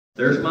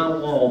There's my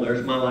wall,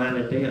 there's my line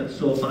of dance.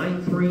 So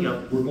line 3,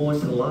 we're going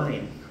to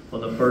line. On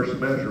the first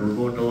measure, we're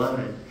going to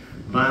line.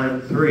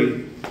 Line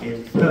 3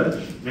 and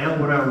touch. Now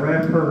when I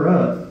wrap her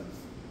up,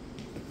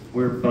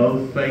 we're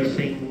both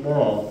facing the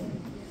wall.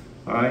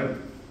 Alright?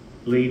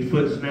 Lead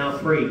foot's now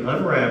free.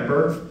 Unwrap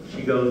her.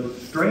 She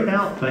goes straight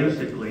out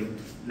basically.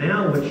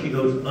 Now when she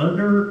goes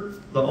under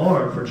the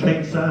arm for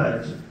change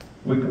sides,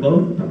 we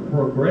both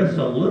progress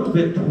a little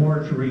bit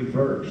towards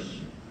reverse.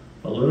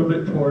 A little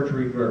bit towards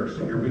reverse.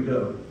 Here we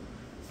go.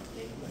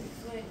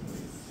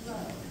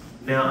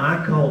 Now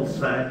I called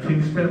side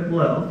 2-step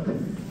left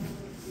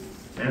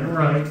and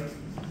right.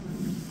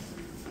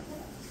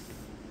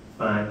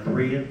 Line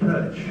 3 and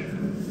touch.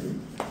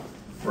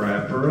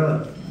 Wrap her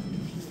up.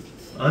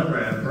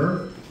 Unwrap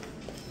her.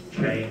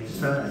 Change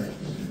sides.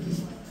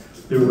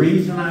 The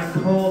reason I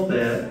called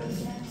that.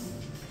 That's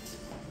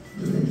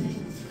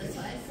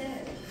what I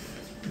said.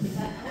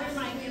 Am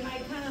I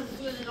kind of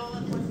doing it all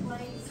in one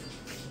place?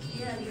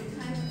 Yeah, you're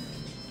kind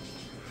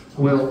of.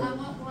 Well,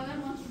 What I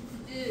want you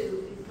to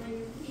do is when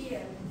you're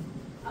here,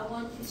 I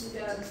want you to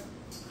go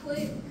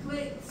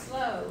quick,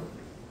 slow.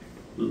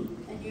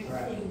 And you're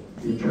saying,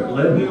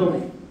 let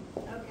him.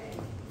 okay.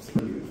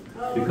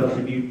 Because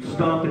if you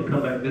stop and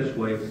come back this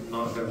way, it's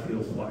not going to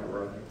feel quite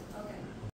right.